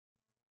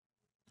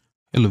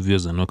Hello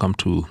viewers and welcome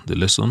to the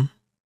lesson,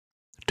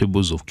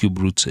 tables of cube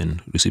roots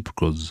and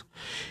reciprocals.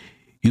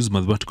 Use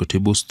mathematical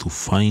tables to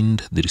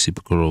find the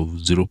reciprocal of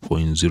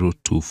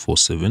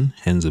 0.0247,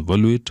 hence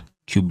evaluate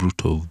cube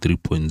root of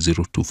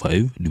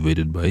 3.025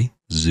 divided by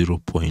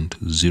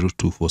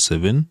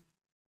 0.0247,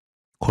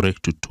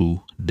 correct to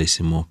 2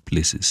 decimal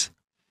places.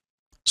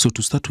 So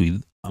to start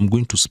with, I'm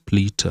going to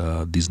split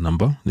this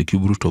number, the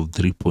cube root of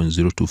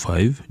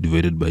 3.025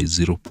 divided by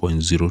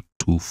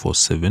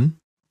 0.0247,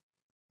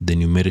 the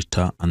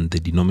numerator and the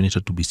denominator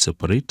to be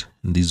separate,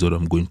 and this is what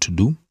I'm going to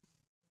do.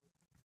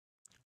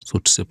 So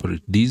to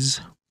separate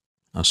these,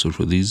 so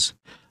for this,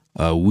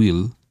 I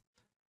will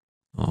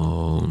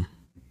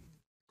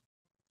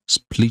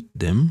split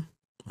them,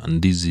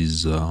 and this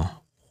is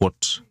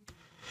what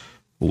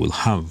we'll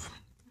have.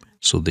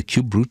 So the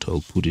cube root,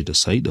 I'll put it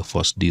aside. I'll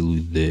first deal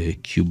with the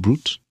cube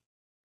root.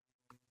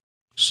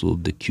 So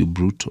the cube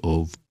root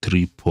of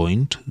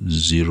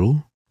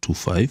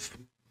 3.025.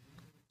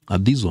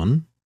 At this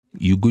one,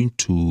 you're going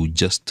to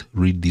just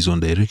read this one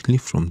directly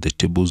from the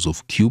tables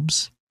of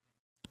cubes.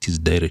 It is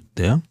direct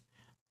there,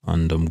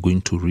 and I'm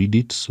going to read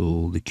it.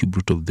 So the cube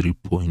root of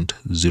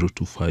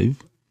 3.025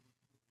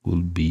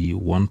 will be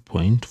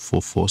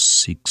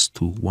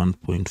 1.4462,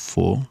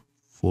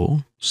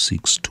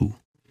 1.4462.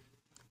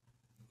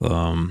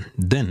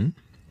 Then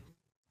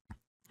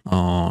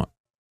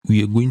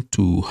we are going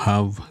to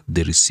have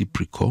the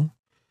reciprocal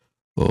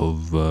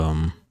of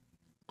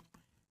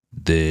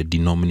the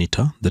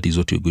denominator. That is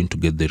what you're going to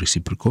get, the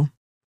reciprocal,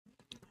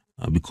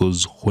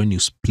 because when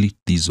you split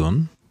this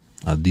one,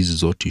 this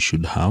is what you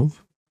should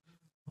have,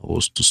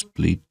 was to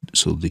split.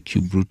 So the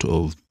cube root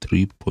of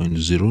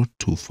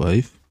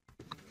 3.025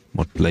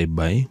 multiplied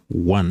by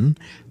 1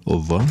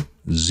 over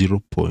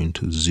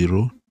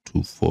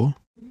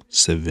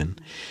 0.0247.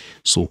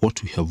 So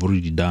what we have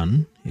already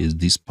done is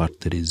this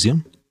part that is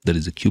here, that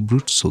is the cube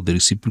root. So the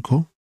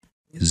reciprocal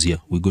is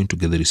here. We're going to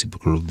get the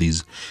reciprocal of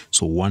these.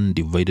 So 1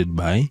 divided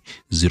by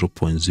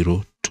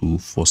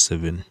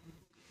 0.0247.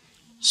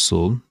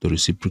 So the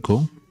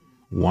reciprocal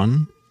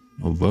 1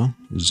 over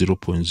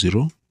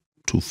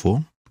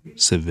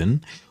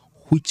 0.0247,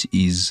 which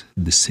is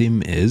the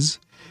same as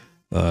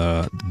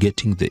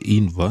getting the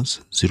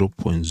inverse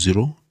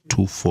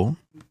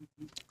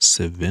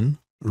 0.0247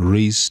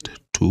 raised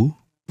to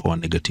power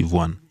negative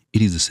 1.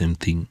 It is the same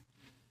thing.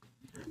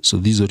 So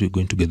this is what you're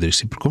going to get, the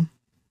reciprocal.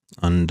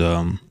 And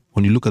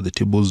when you look at the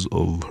tables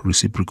of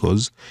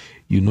reciprocals,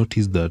 you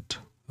notice that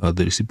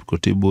the reciprocal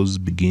tables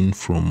begin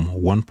from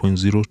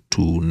 1.0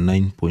 to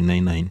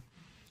 9.99.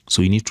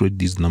 So you need to write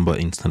this number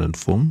in standard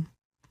form,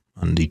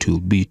 and it will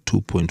be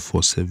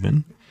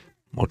 2.47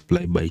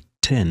 multiplied by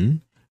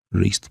 10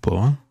 raised to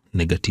power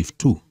negative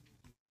 2.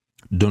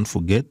 Don't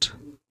forget,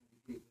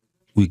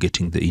 we're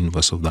getting the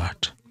inverse of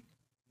that.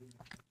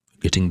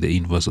 Getting the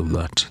inverse of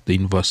that. The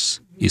inverse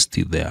is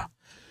still there.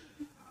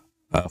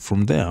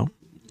 From there,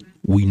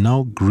 we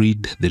now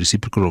grid the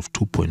reciprocal of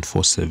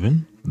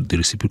 2.47, the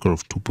reciprocal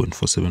of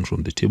 2.47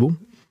 from the table.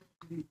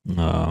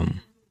 It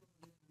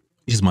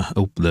is my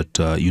hope that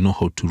you know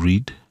how to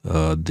read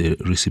the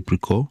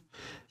reciprocal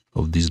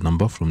of this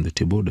number from the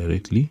table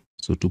directly.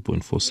 So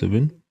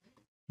 2.47,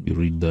 you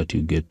read that,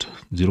 you get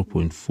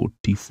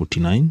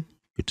 0.4049,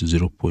 get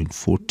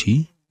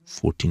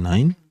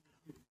 0.4049,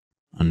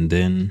 and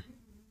then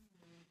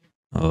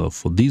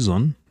for this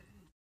one,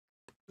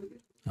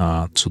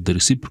 so the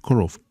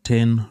reciprocal of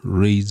 10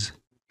 raised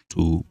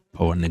to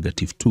power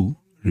negative 2.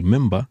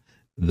 Remember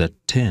that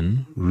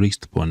 10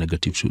 raised to power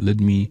negative 2. Let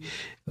me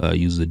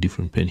use a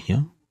different pen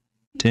here.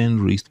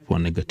 10 raised to power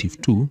negative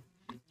 2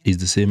 is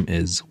the same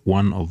as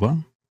 1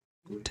 over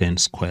 10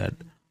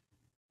 squared.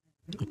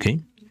 Okay,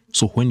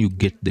 so when you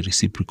get the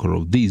reciprocal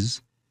of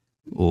this,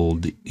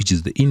 which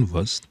is the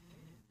inverse,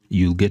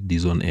 you'll get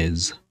this one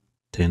as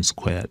 10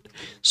 squared.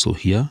 So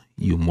here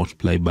you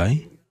multiply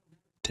by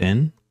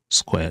 10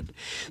 squared.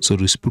 So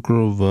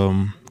reciprocal of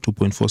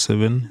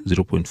 2.47,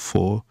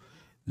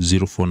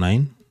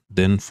 0.4049.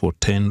 Then for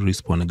 10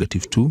 raised to power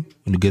negative 2,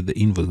 when you get the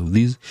inverse of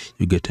this,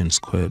 you get 10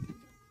 squared.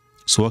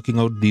 So working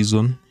out this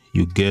one,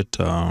 you get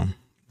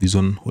this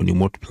one, when you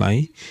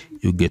multiply,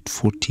 you get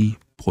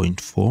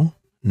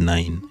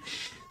 40.49.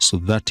 So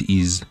that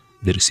is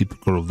the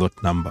reciprocal of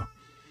that number.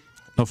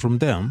 Now from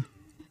there,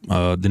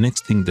 the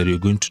next thing that you're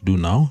going to do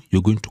now,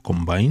 you're going to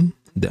combine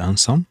the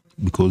answer,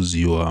 because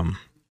you are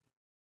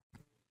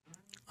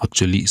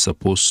actually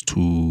supposed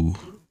to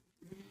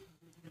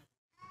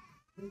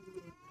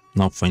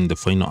now find the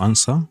final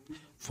answer.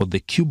 For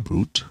the cube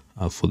root,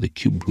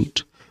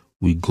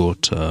 we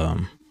got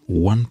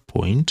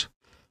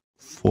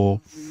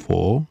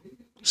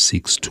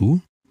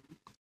 1.4462.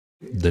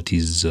 That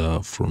is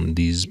from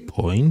this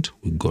point,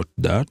 we got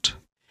that.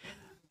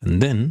 And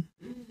then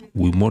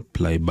we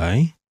multiply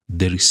by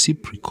the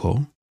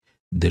reciprocal.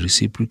 The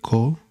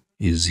reciprocal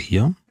is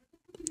here.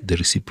 The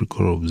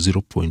reciprocal of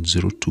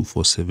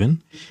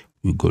 0.0247,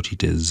 we got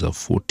it as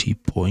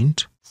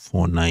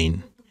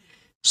 40.49.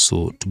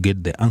 So to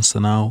get the answer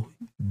now,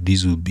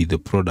 this will be the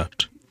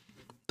product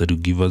that will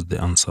give us the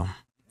answer.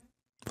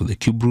 For the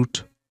cube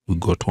root, we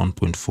got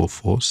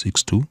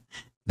 1.4462.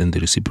 Then the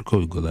reciprocal,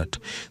 we got that.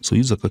 So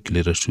use a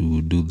calculator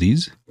to do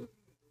these,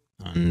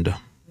 and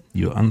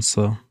your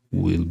answer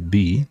will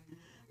be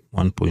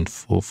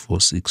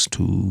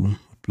 1.4462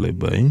 multiplied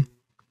by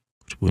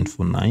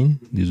 2.49.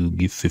 This will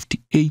give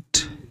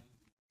 58.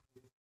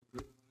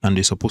 And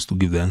you're supposed to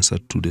give the answer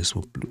 2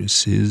 decimal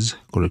places,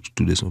 correct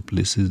 2 decimal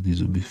places. This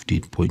will be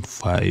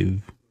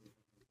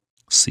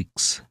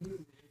 15.56.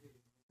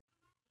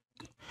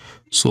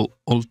 So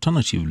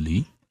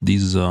alternatively,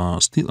 these are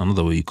still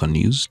another way you can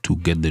use to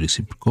get the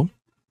reciprocal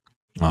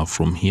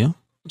from here.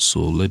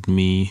 So let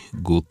me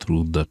go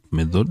through that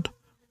method,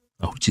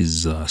 which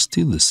is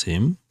still the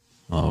same.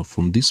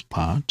 From this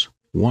part,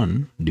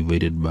 1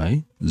 divided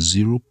by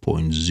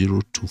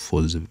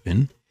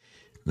 0.0247,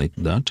 like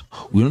that.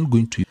 We're not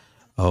going to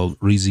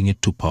raising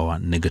it to power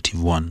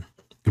 -1.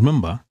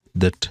 Remember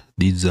that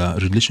there's a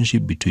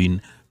relationship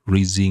between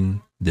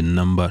raising the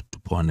number to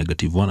power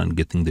 -1 and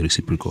getting the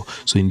reciprocal.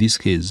 So in this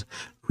case,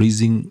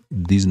 raising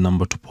this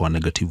number to power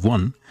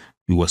 -1,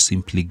 we were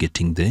simply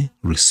getting the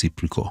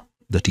reciprocal.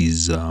 That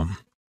is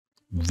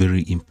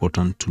very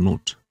important to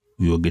note.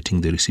 We were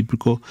getting the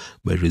reciprocal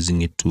by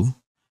raising it to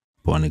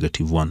power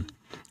 -1.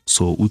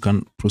 So we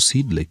can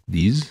proceed like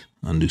this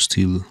and you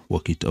still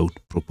work it out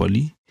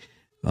properly.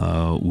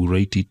 We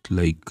write it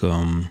like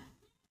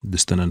the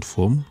standard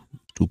form,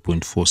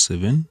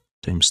 2.47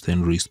 times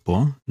 10 raised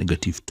power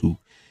 -2.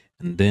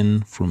 And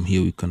then from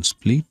here we can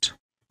split.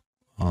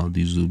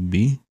 This will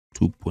be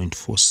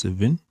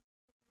 2.47,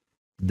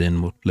 then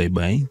multiply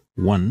by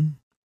 1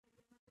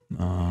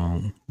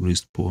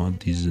 raised power,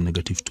 this is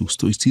 -2.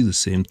 So it's still the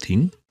same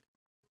thing,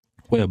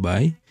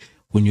 whereby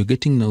when you're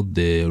getting now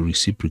the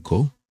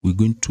reciprocal, we're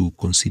going to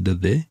consider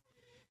the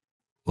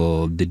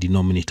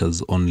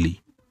denominators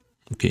only.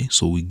 Okay,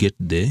 so we get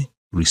the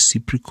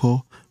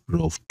reciprocal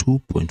of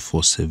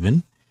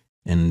 2.47,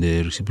 and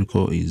the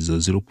reciprocal is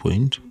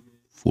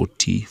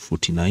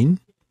 0.4049,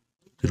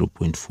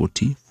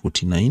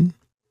 0.4049.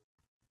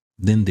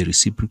 Then the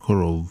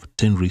reciprocal of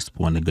 10 raised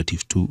power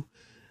 -2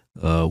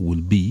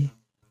 will be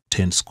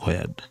 10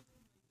 squared.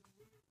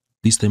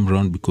 This time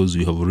around, because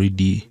we have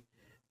already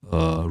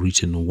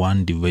written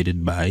 1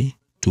 divided by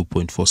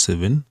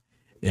 2.47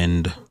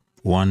 and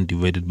 1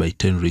 divided by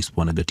 10 raised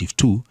power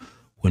 -2,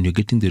 when you're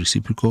getting the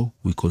reciprocal,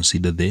 we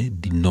consider the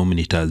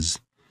denominators.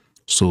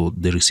 So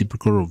the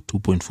reciprocal of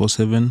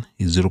 2.47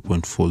 is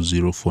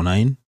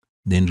 0.4049.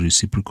 Then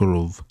reciprocal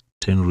of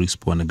 10 raised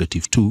power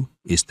 -2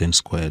 is 10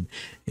 squared.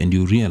 And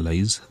you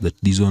realize that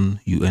this one,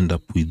 you end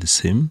up with the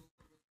same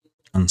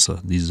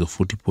answer. This is a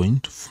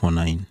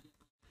 40.49.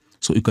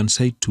 So you can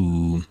decide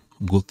to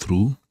go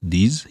through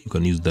these. You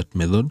can use that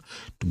method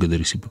to get the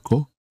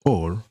reciprocal,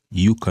 or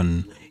you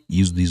can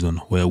use this one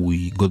where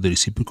we got the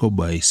reciprocal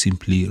by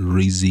simply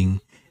raising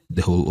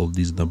the whole of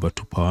this number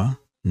to power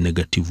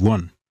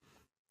 -1.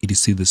 It is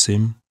still the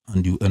same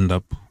and you end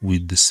up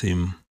with the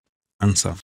same answer.